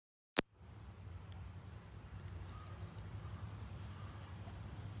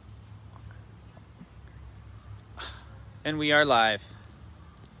And we are live.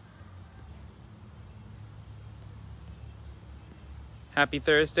 Happy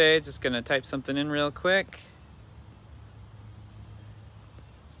Thursday. Just gonna type something in real quick.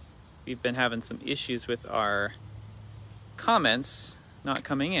 We've been having some issues with our comments not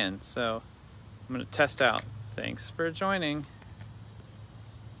coming in, so I'm gonna test out. Thanks for joining.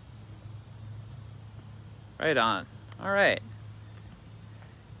 Right on. All right.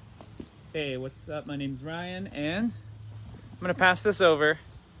 Hey, what's up? My name's Ryan, and I'm gonna pass this over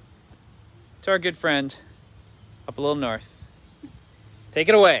to our good friend up a little north. Take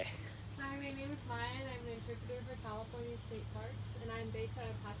it away. Hi, my name is Maiya, and I'm an interpreter for California State Parks, and I'm based out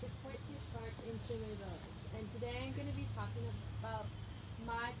of Patches Point State Park in Sumang Village. And today I'm going to be talking about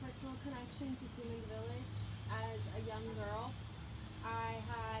my personal connection to Sumang Village as a young girl. I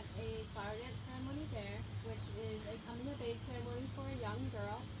had a flower dance ceremony there, which is a coming of age ceremony for a young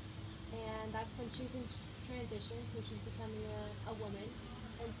girl, and that's when she's in transition, so she's becoming a woman.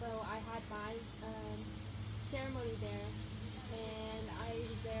 And so I had my ceremony there. And I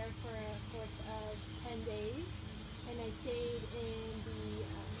was there for a course of 10 days, and I stayed in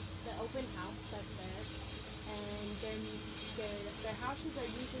the open house that's there. And their houses are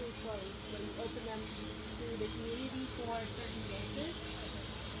usually closed, but we open them to the community for certain dances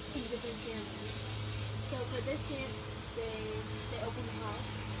and different ceremonies. So for this dance, they open the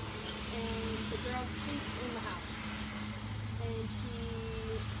house, and the girl sleeps in the house, and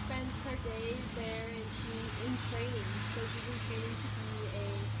she spends her days there, and she's in training. So she's in training to be a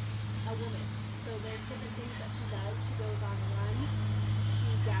woman. So there's different things that she does. She goes on runs. She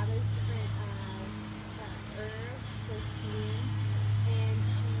gathers different herbs for steams, and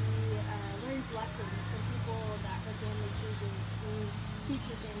she learns lessons from people that her family chooses to teach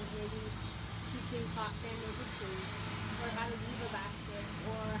her things. Maybe she's being taught family history, or how to weave a basket,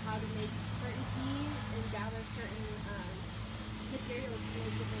 or how to make certain teas and gather certain materials to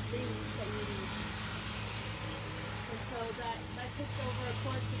make different things that you need. And so that takes over a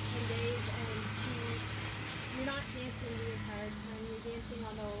course of 10 days, and you're not dancing the entire time. You're dancing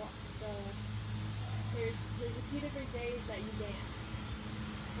on there's a few different days that you dance.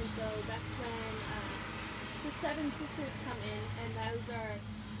 And so that's when the 7 sisters come in, and those are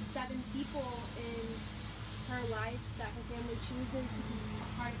 7 people in her life that her family chooses to be a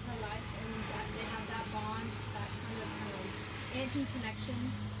part of her life, and that they have that bond, that kind of anti-connection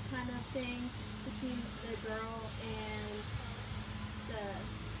kind of thing between the girl and the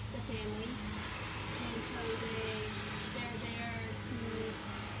family. And so they're there to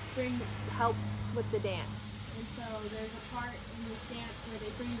bring help with the dance. And so there's a part in this dance where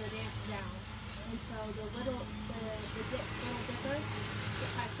they bring the dance down. And so the little dipper,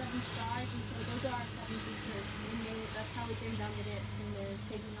 it has 7 stars, and so those are our 7 sisters. And that's how we bring down the dance, and they're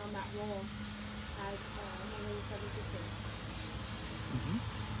taking on that role as one of the 7 sisters. Mm-hmm.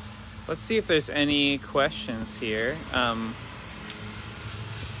 Let's see if there's any questions here.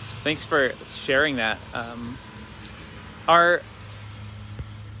 Thanks for sharing that. Are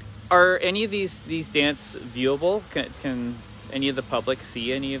any of these dance viewable? Can any of the public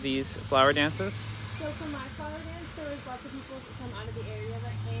see any of these flower dances? So for my flower dance, there was lots of people from out of the area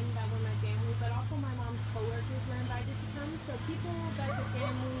that came that were my family, but also my mom's coworkers were invited to come. So people that the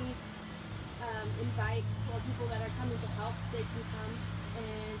family invites, or people that are coming to help, they can come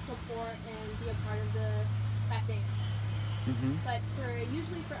and support and be a part of that dance. Mm-hmm. But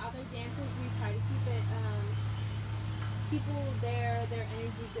usually for other dances, we try to keep it people there, their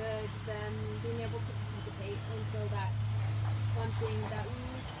energy good, them being able to participate, and so that's one thing that we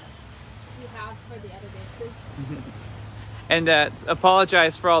have for the other dances. And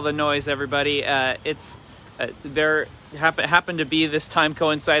apologize for all the noise, everybody. It's there happened to be this time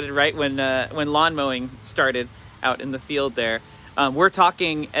coincided right when lawn mowing started out in the field there. We're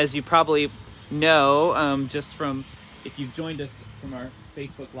talking, as you probably know, just from if you've joined us from our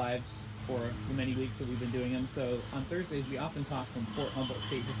Facebook Lives for the many weeks that we've been doing them. So on Thursdays, we often talk from Fort Humboldt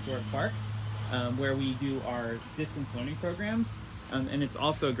State Historic Park, where we do our distance learning programs. And it's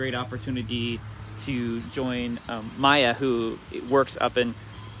also a great opportunity to join Maiya, who works up at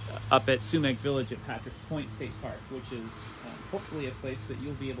Sumang Village at Patrick's Point State Park, which is hopefully a place that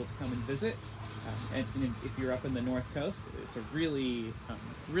you'll be able to come and visit. And if you're up in the North Coast, it's a really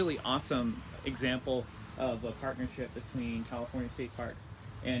awesome example of a partnership between California State Parks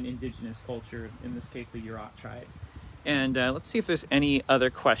and Indigenous culture, in this case the Yurok tribe. And let's see if there's any other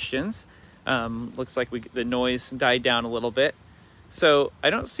questions. Looks like the noise died down a little bit. So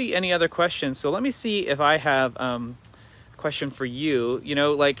I don't see any other questions. So let me see if I have a question for you. You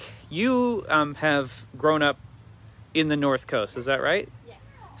know, like you have grown up in the North Coast, is that right? Yeah.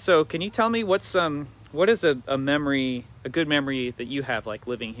 So can you tell me what is a memory a good memory that you have, like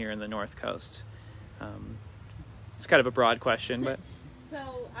living here in the North Coast? It's kind of a broad question, but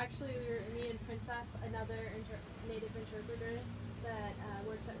So actually, me and Princess, another native interpreter that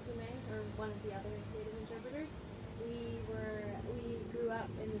works at Sume, or one of the other native interpreters, we grew up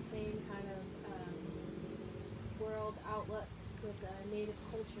in the same kind of world outlook with native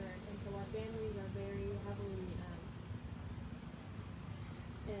culture, and so our families are very heavily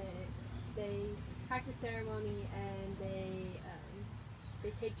they practice ceremony, and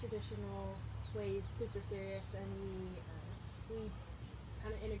they take traditional ways super serious, and we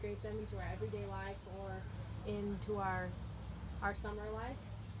kind of integrate them into our everyday life or into our summer life.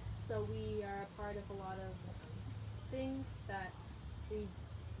 So we are a part of a lot of things that we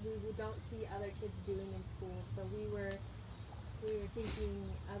don't see other kids doing in school. So we were thinking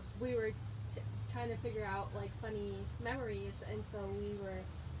of, trying to figure out like funny memories, and so we were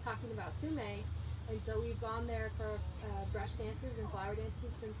talking about Sume, and so we've gone there for brush dances and flower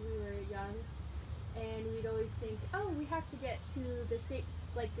dances since we were young, and we'd always think, oh, we have to get to the state,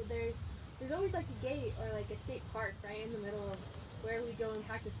 like there's always like a gate or like a state park right in the middle of where we go and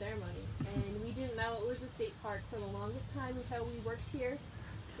practice ceremony, and we didn't know it was a state park for the longest time until we worked here,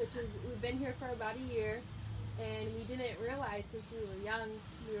 we've been here for about a year, and we didn't realize since we were young,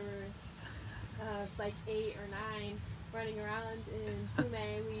 we were like 8 or 9 running around in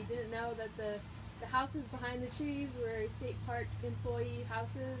Sume, we didn't know that the houses behind the trees were state park employee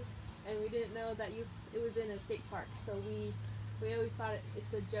houses, and we didn't know that it was in a state park. So we always thought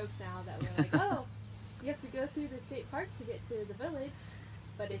it's a joke now that we're like, oh, you have to go through the state park to get to the village,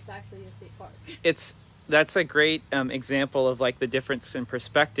 but it's actually a state park. That's a great example of like the difference in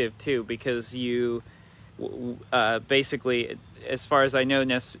perspective too, because you basically, as far as I know,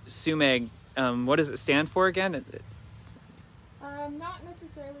 Sume, what does it stand for again? Not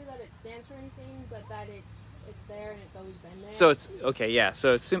necessarily that it stands for anything, but that it's there and it's always been there. So it's okay, yeah.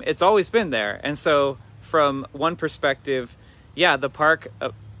 So it's always been there, and so from one perspective, yeah, the park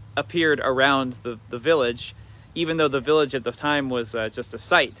appeared around the village, even though the village at the time was just a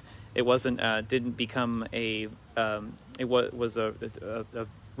site. It wasn't didn't become a it was a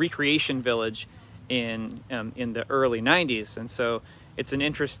recreation village in the early 90s, and so it's an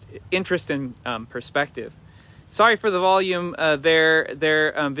interest in perspective. Sorry for the volume there.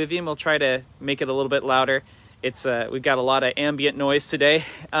 Vivian will try to make it a little bit louder. It's we've got a lot of ambient noise today.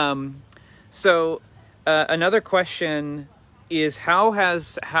 So another question is how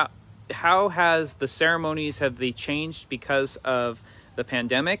has the ceremonies, have they changed because of the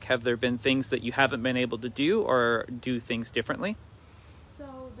pandemic? Have there been things that you haven't been able to do or do things differently?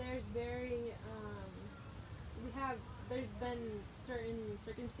 So there's there's been certain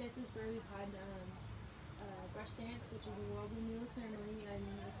circumstances where we've had brush dance, which is a world renewal ceremony, and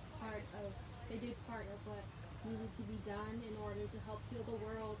they did part of what needed to be done in order to help heal the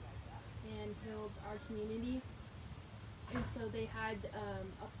world and heal our community. And so they had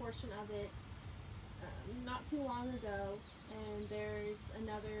a portion of it not too long ago, and there's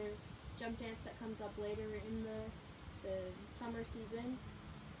another jump dance that comes up later in the summer season.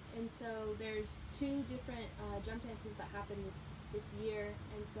 And so there's 2 different jump dances that happen this year,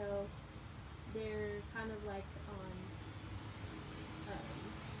 and so they're kind of like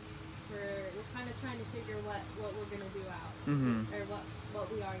we're kind of trying to figure what we're gonna do out, or what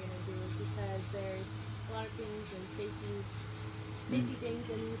we are gonna do, because there's a lot of things and safety things,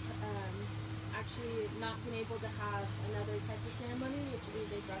 and we've actually not been able to have another type of ceremony, which is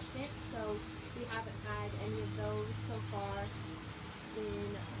a brush dance. So we haven't had any of those so far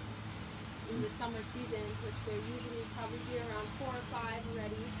in the summer season, which they're usually probably around 4 or 5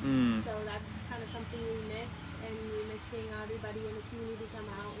 already. So that's kind of something we miss, and we miss seeing everybody in the community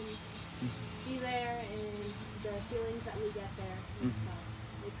come out and be there, and the feelings that we get there. And so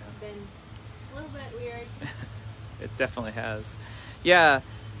it's been a little bit weird. It definitely has. Yeah,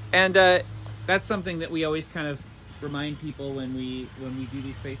 and that's something that we always kind of remind people when we do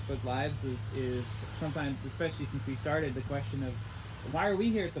these Facebook Lives is sometimes, especially since we started, the question of why are we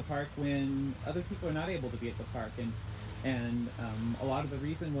here at the park when other people are not able to be at the park? And a lot of the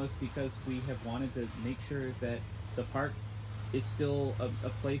reason was because we have wanted to make sure that the park is still a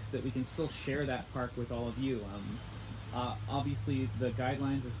place that we can still share that park with all of you. Obviously, the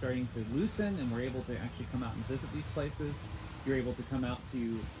guidelines are starting to loosen, and we're able to actually come out and visit these places. You're able to come out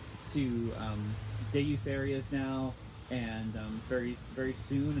to day use areas now, and very, very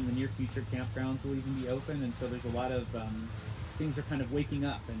soon in the near future, campgrounds will even be open. And so there's a lot of things are kind of waking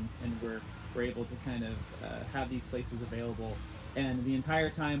up, and we're able to kind of have these places available. And the entire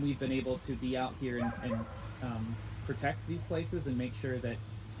time we've been able to be out here and protect these places and make sure that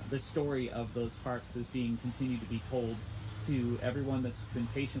the story of those parks is being continued to be told to everyone that's been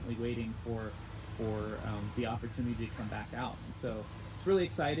patiently waiting for the opportunity to come back out. And so it's really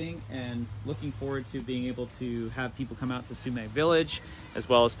exciting, and looking forward to being able to have people come out to Sume Village as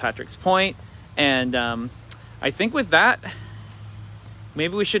well as Patrick's Point. And I think with that,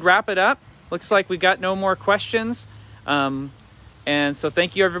 maybe we should wrap it up. Looks like we got no more questions. And so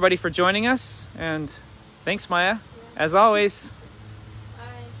thank you everybody for joining us, and thanks Maiya, as always. Bye.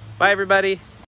 Bye everybody.